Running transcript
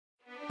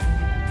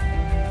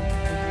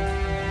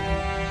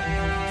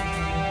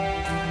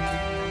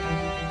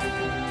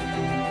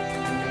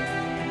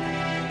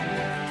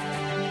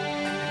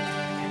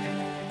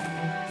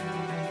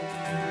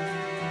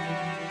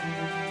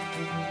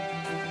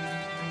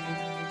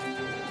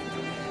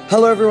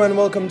Hello everyone,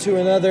 welcome to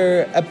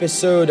another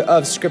episode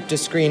of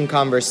Script2Screen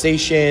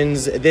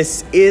Conversations.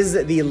 This is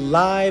the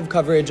live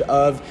coverage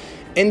of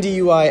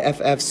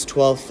NDUIFF's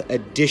 12th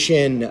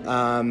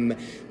edition.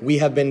 We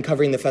have been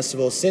covering the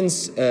festival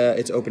since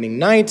its opening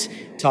night,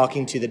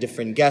 talking to the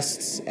different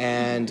guests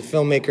and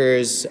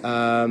filmmakers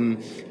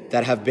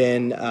that have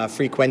been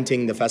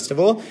frequenting the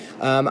festival.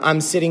 I'm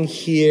sitting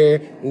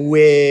here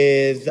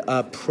with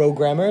a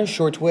programmer,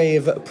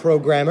 shortwave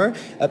programmer.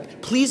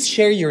 Please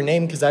share your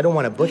name because I don't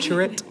want to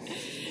butcher it.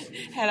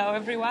 Hello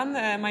everyone,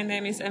 my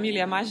name is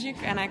Emilia Mazik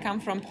and I come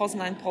from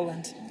Poznań,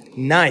 Poland.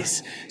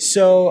 Nice.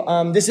 So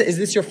is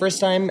this your first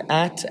time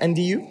at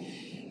NDU?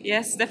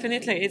 Yes,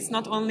 definitely. It's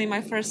not only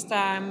my first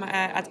time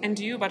at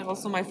NDU, but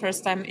also my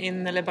first time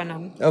in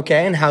Lebanon.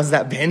 Okay, and how's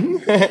that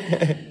been?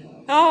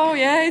 Oh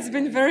yeah, it's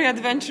been very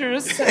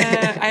adventurous.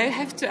 I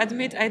have to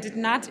admit I did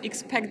not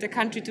expect the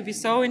country to be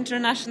so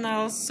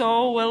international,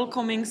 so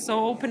welcoming,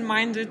 so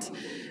open-minded.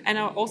 And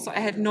I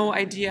had no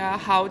idea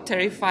how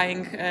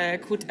terrifying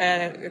could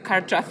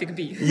car traffic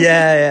be.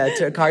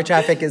 Car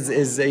traffic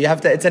is you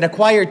have to. It's an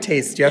acquired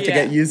taste. You have to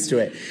get used to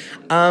it.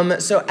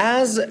 So,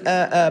 as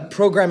a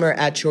programmer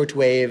at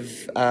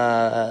Shortwave,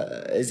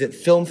 is it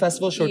Film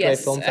Festival?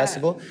 Shortwave Film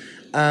Festival.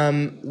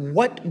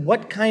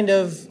 What kind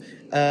of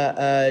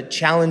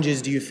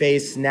challenges do you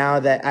face now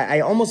that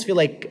I almost feel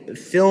like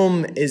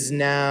film is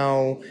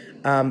now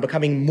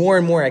becoming more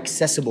and more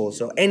accessible?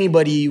 So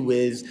anybody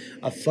with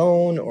a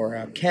phone or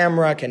a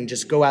camera can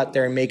just go out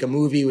there and make a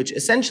movie, which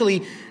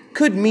essentially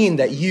could mean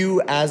that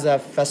you as a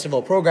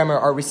festival programmer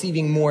are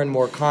receiving more and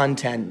more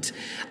content.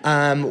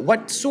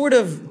 What sort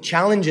of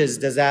challenges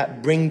does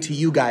that bring to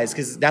you guys?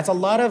 Because that's a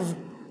lot of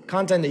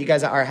content that you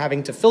guys are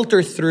having to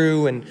filter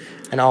through and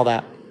all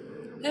that.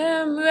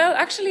 Well,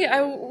 actually,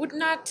 I would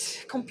not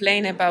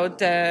complain about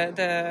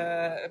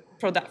the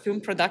film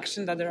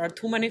production, that there are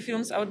too many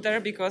films out there,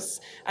 because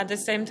at the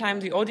same time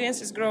the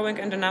audience is growing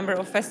and the number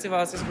of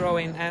festivals is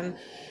growing. And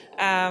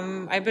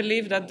I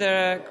believe that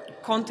the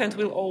content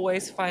will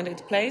always find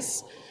its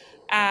place.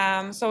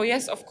 So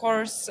yes, of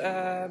course,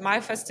 my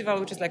festival,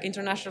 which is like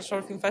International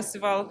Short Film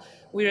Festival,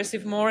 we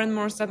receive more and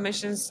more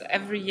submissions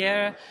every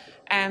year.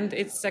 And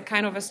it's a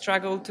kind of a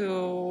struggle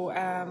to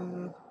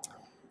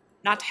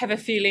not have a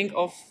feeling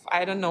of,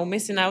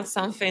 missing out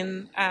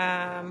something.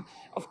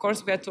 Of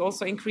course, we had to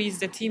also increase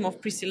the team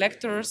of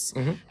pre-selectors.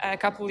 Mm-hmm. A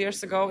couple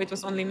years ago, it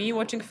was only me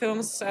watching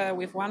films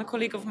with one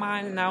colleague of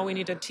mine. Now we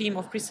need a team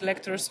of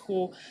pre-selectors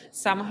who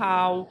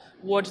somehow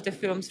watch the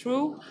film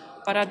through.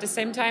 But at the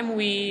same time,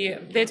 we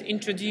did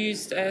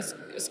introduce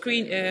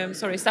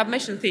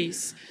submission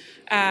fees.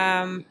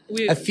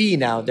 A fee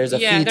now. There's a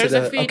fee. There's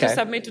a fee to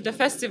submit to the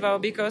festival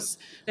because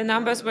the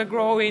numbers were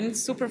growing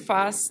super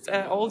fast.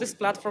 All these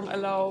platforms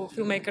allow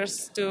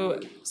filmmakers to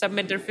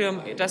submit their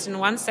film just in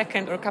 1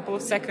 second or a couple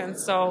of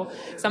seconds. So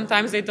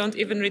sometimes they don't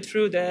even read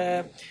through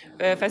the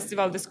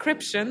festival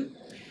description.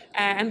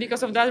 And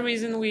because of that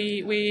reason,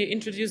 we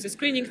introduced the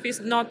screening fees,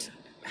 not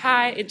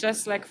high, it's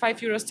just like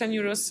 €5,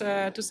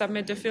 €10 to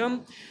submit the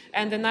film.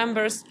 And the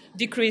numbers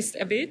decreased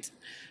a bit.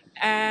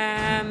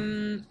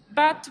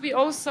 But we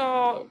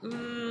also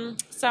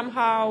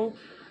somehow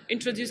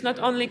introduce not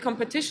only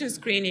competition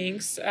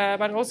screenings,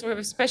 but also we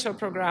have special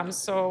programs.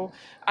 So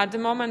at the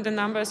moment, the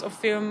numbers of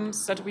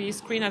films that we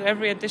screen at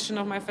every edition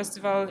of my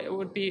festival, it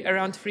would be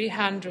around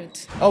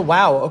 300. Oh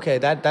wow! Okay,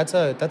 that's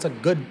a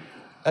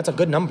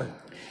good number.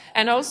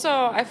 And also,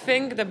 I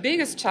think the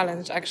biggest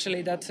challenge,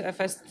 actually, that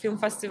film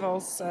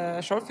festivals,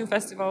 short film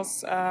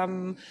festivals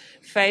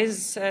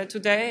face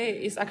today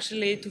is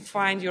actually to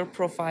find your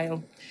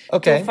profile,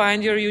 to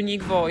find your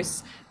unique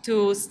voice,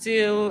 to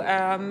still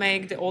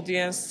make the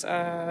audience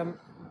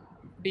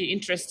be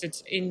interested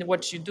in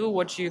what you do,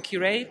 what you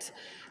curate,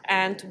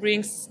 and to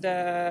bring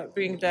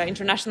the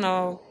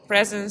international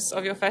presence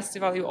of your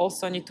festival. You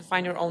also need to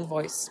find your own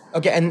voice.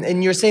 Okay,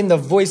 and you're saying the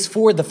voice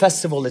for the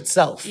festival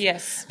itself.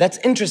 Yes. That's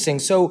interesting.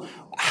 So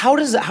how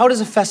does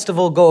a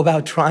festival go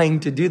about trying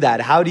to do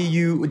that? How do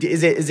you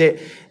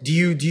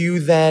do you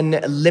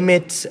then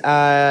limit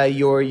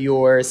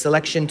your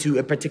selection to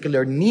a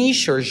particular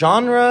niche or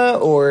genre,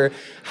 or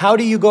how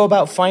do you go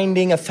about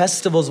finding a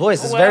festival's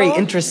voice? It's very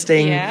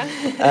interesting.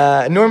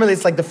 Yeah. Normally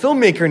it's like the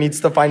filmmaker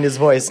needs to find his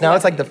voice. Now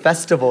it's like the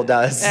festival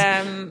does.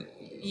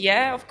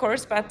 Yeah, of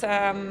course, but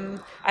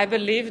I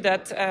believe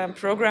that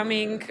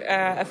programming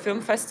a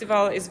film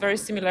festival is very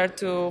similar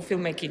to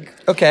filmmaking.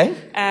 Okay.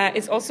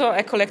 It's also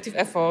a collective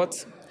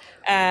effort,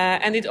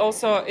 and it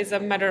also is a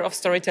matter of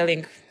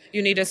storytelling.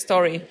 You need a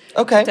story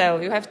to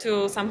tell. You have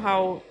to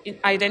somehow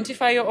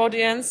identify your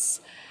audience,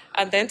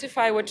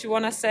 identify what you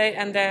want to say,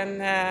 and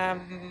then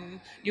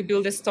you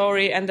build a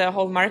story and the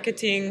whole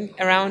marketing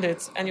around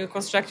it, and you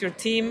construct your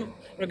team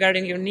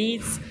regarding your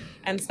needs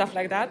and stuff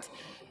like that.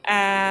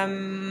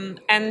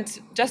 And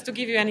just to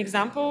give you an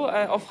example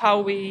of how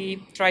we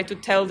try to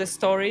tell the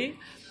story,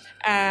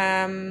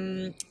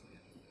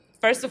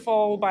 first of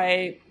all,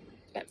 by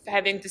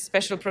having the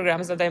special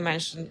programs that I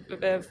mentioned.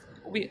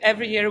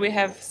 Every year we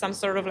have some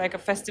sort of like a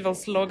festival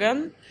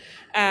slogan.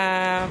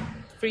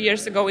 3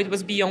 years ago, it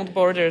was Beyond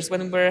Borders,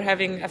 when we were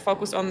having a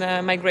focus on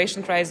the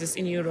migration crisis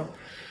in Europe.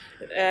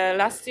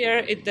 Last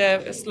year,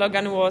 the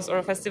slogan was,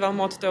 or festival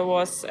motto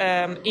was,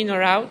 in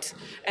or out,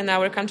 and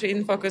our country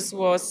in focus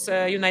was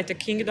United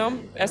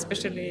Kingdom,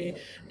 especially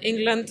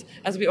England,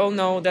 as we all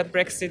know that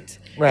Brexit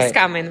is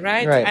coming,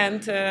 right?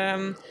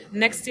 And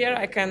next year,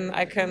 I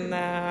can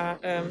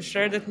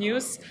share that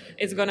news.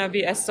 It's gonna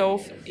be a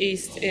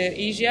Southeast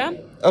Asia,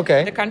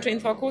 the country in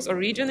focus or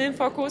region in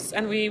focus,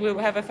 and we will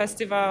have a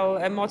festival,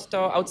 a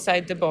motto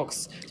outside the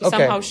box to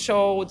somehow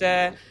show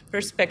the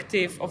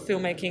perspective of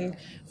filmmaking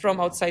from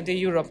outside the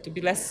Europe, to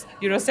be less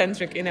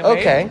Eurocentric in a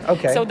way.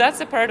 So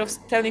that's a part of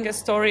telling a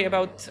story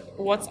about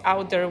what's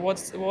out there,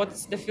 what's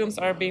the films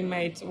are being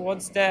made,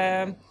 what's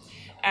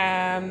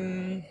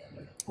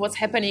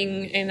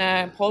happening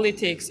in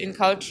politics, in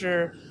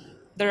culture.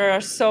 There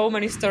are so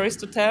many stories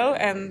to tell,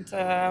 and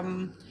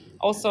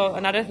also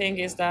another thing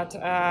is that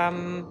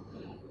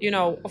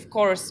of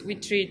course, we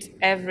treat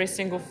every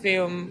single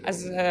film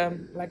as a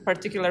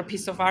particular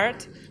piece of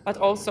art, but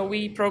also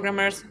we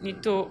programmers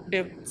need to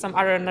build some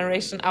other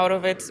narration out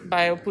of it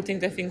by putting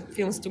the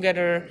films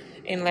together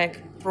in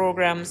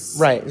programs.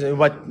 Right.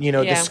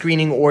 The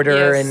screening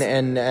order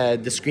and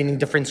the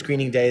different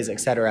screening days,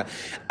 etc.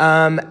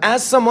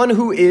 As someone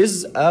who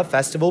is a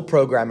festival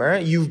programmer,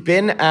 you've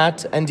been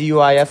at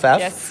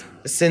NDUIFF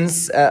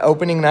since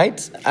opening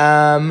night.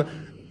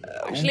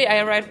 Actually, I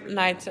arrived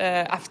night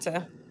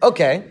after.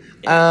 Okay.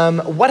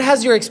 What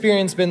has your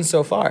experience been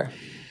so far?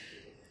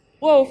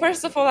 Well,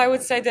 first of all, I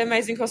would say the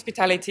amazing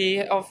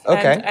hospitality of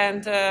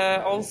and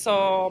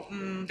also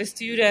the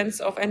students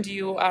of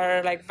NDU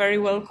are very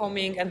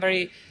welcoming and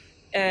very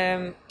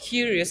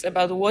curious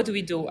about what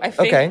we do. I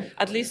think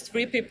at least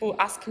 3 people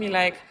ask me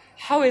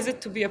how is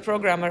it to be a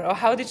programmer, or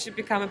how did you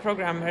become a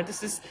programmer?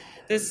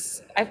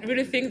 I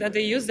really think that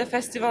they use the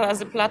festival as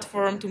a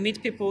platform to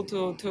meet people,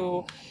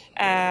 to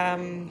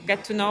get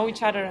to know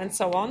each other, and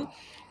so on.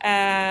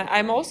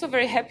 I'm also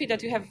very happy that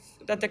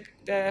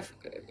the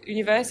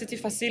university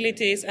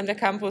facilities and the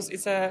campus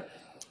is a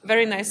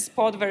very nice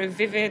spot, very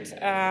vivid,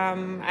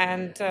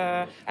 and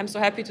I'm so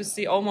happy to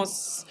see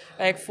almost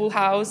full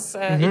house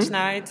each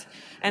night,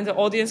 and the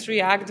audience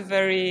react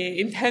very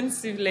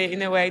intensively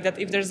in a way that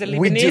if there's a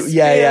Lebanese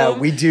film,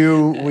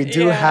 we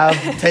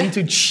tend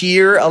to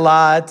cheer a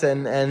lot,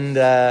 and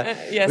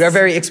we are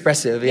very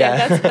expressive.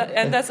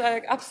 That's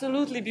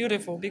absolutely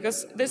beautiful,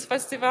 because this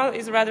festival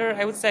is rather,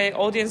 I would say,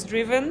 audience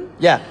driven.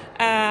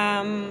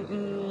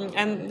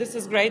 And this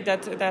is great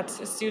that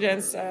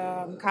students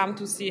come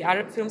to see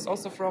other films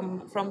also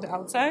from the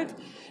outside,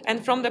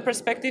 and from the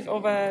perspective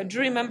of a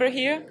jury member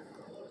here.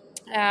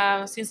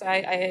 Since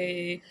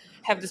I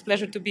have this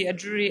pleasure to be a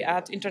jury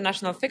at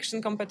international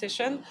fiction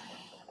competition,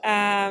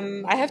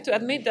 I have to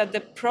admit that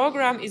the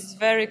program is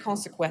very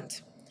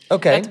consequent.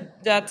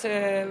 That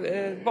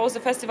both the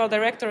festival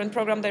director and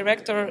program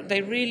director,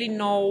 they really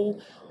know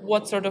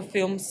what sort of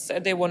films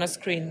they want to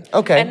screen.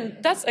 And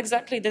that's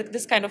exactly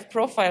this kind of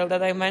profile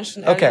that I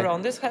mentioned earlier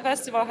on. This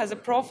festival has a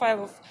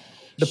profile of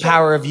the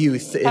power of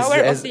youth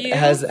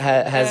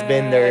has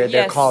been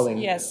their calling.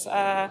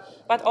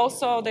 But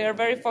also they are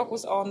very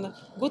focused on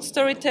good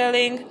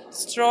storytelling,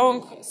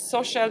 strong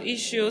social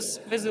issues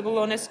visible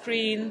on a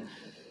screen,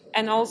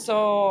 and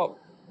also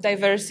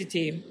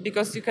diversity,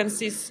 because you can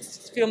see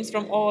films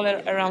from all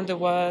around the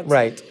world.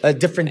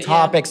 Different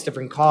topics,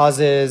 different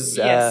causes.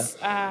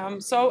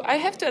 So I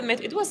have to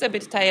admit, it was a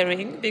bit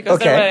tiring, because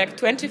there were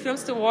 20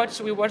 films to watch.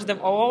 We watched them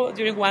all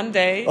during one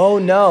day. Oh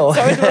no!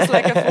 So it was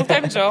a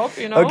full-time job,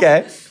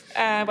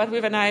 but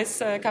with a nice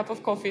cup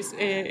of coffee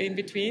in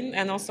between,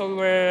 and also we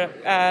were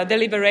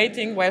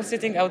deliberating while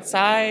sitting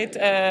outside,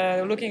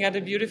 looking at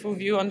the beautiful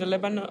view on the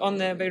Lebanon, on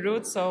the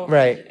Beirut. So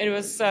it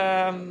was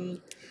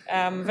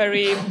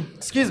very.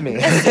 Excuse me.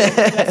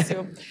 Bless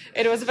you.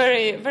 It was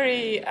very,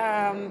 very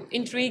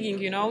intriguing,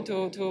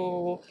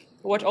 to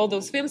watch all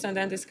those films and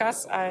then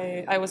discuss.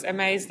 I was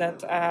amazed that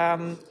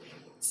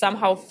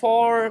somehow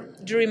 4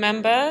 jury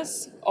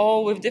members,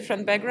 all with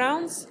different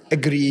backgrounds,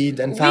 agreed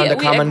and found a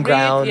common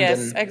ground.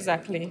 Yes,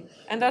 exactly.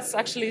 And that's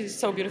actually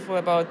so beautiful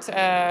about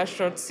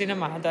short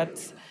cinema,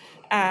 that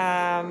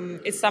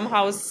it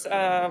somehow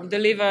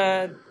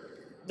delivered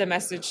the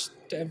message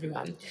to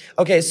everyone.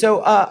 Okay,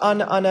 so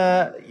on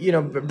a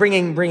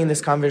bringing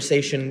this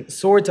conversation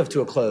sort of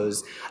to a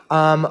close,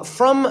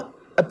 from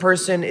a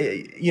person,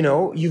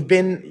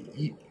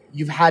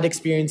 you've had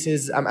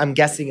experiences, I'm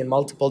guessing, in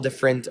multiple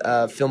different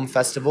film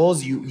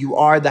festivals. You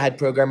are the head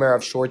programmer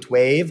of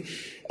Shortwave.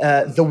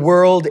 The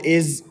world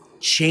is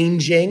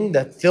changing.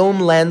 The film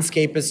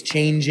landscape is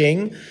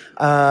changing,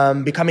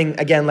 becoming,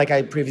 again, like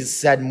I previously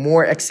said,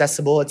 more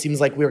accessible. It seems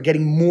like we're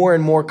getting more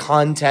and more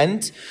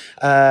content,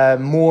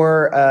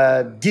 more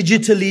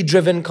digitally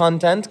driven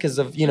content because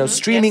of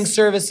streaming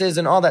services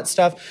and all that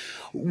stuff.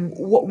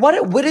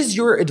 What is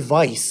your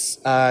advice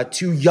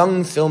to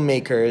young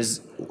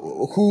filmmakers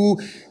who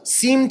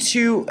seem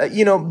to,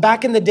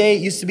 back in the day,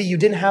 it used to be you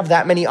didn't have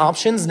that many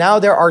options. Now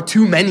there are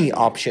too many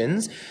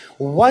options.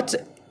 What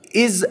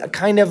is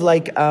kind of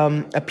like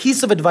a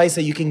piece of advice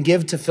that you can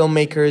give to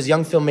filmmakers,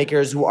 young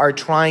filmmakers who are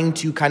trying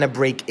to kind of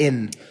break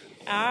in?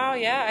 Oh,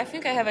 yeah, I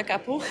think I have a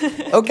couple.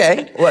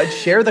 Okay, well,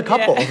 share the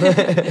couple.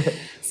 Yeah.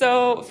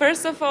 So,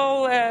 first of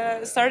all,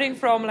 starting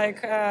from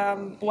like,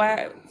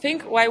 why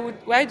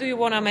do you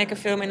want to make a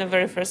film in the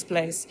very first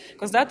place?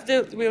 Because that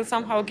will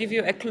somehow give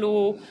you a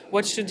clue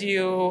what should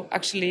you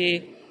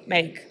actually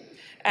make.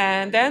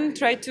 And then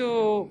try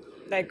to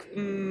like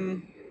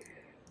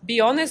be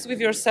honest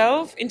with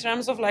yourself in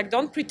terms of like,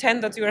 don't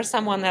pretend that you are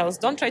someone else.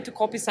 Don't try to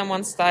copy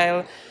someone's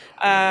style.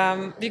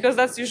 Because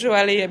that's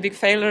usually a big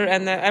failure,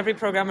 and every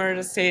programmer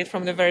will say it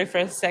from the very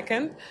first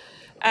second.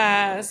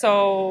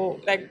 So,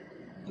 like,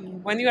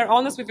 when you are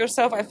honest with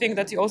yourself, I think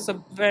that you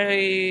also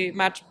very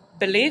much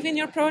believe in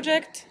your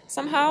project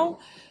somehow.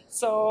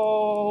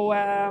 So,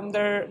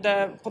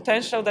 the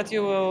potential that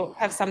you will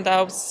have some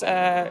doubts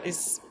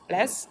is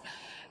less,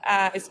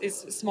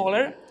 is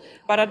smaller.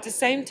 But at the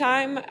same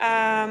time,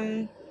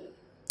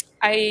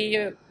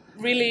 I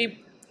really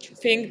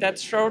think that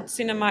short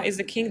cinema is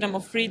the kingdom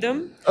of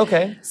freedom.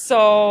 Okay.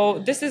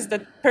 So this is the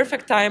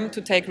perfect time to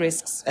take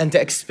risks. And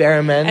to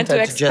experiment.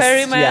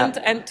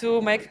 And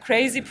to make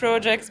crazy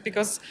projects,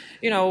 because,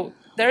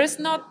 there is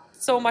not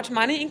so much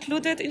money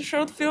included in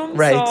short films.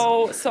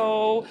 Right.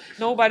 So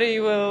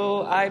nobody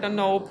will,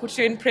 put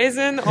you in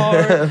prison or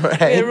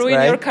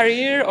ruin your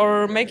career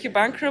or make you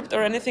bankrupt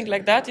or anything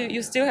like that.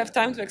 You still have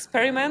time to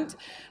experiment.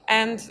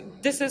 And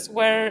this is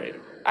where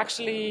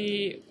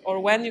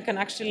when you can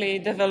actually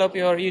develop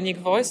your unique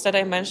voice that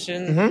I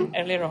mentioned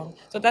earlier on.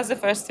 So that's the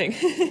first thing.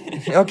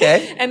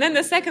 Okay. And then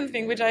the second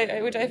thing, which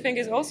I think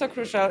is also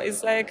crucial,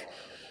 is like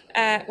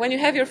when you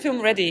have your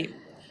film ready,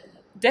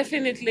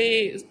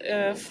 definitely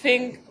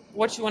think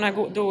what you want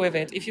to do with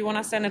it. If you want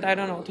to send it,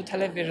 to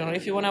television, or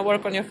if you want to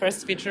work on your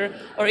first feature,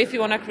 or if you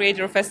want to create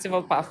your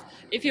festival path.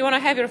 If you want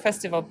to have your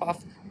festival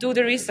path, do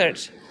the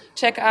research.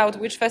 Check out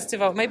which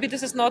festival. Maybe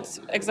this is not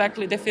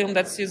exactly the film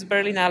that suits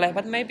Berlinale,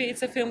 but maybe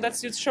it's a film that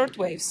suits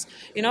shortwaves.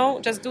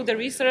 Just do the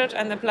research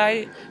and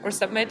apply or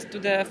submit to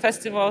the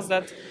festivals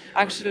that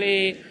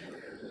actually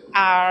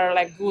are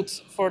like good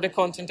for the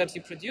content that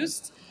you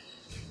produced.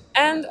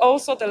 And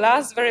also the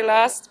very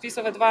last piece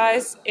of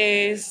advice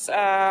is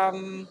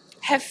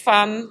have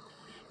fun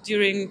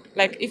during,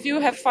 like, if you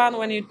have fun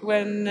when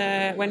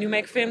you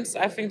make films,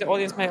 I think the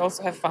audience may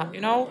also have fun.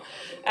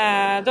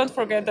 Don't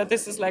forget that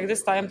this is like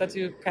this time that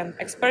you can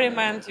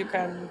experiment, you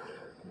can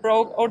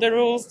break all the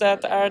rules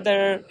that are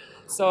there.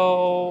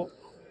 So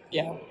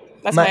yeah,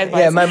 that's my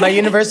advice. Yeah, my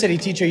university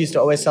teacher used to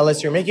always tell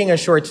us, you're making a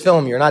short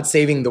film, you're not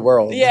saving the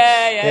world.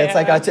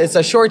 It's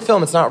a short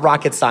film, it's not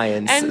rocket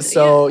science. And,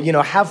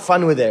 have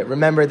fun with it.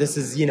 Remember, this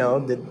is,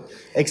 the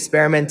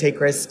experiment, take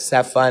risks,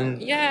 have fun.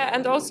 Yeah,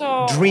 and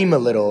also dream a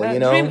little,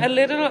 Dream a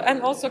little,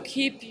 and also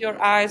keep your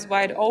eyes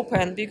wide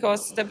open,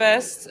 because the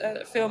best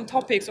film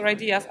topics or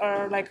ideas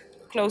are like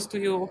close to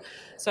you.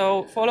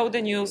 So follow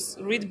the news,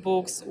 read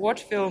books,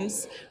 watch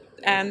films,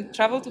 and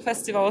travel to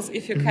festivals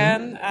if you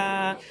can,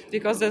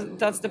 because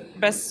that's the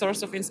best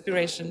source of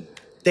inspiration.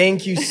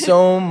 Thank you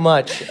so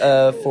much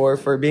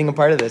for being a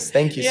part of this.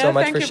 Thank you so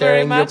much for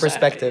sharing your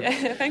perspective.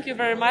 Thank you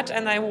very much,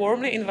 and I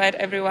warmly invite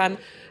everyone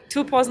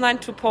to Poznan,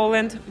 to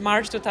Poland,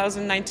 March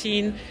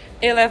 2019,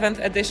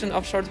 11th edition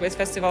of Shortwaves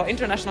Festival,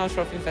 International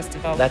Short Film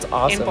Festival. That's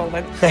awesome. In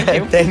Poland. Thank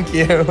you. Thank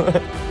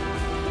you.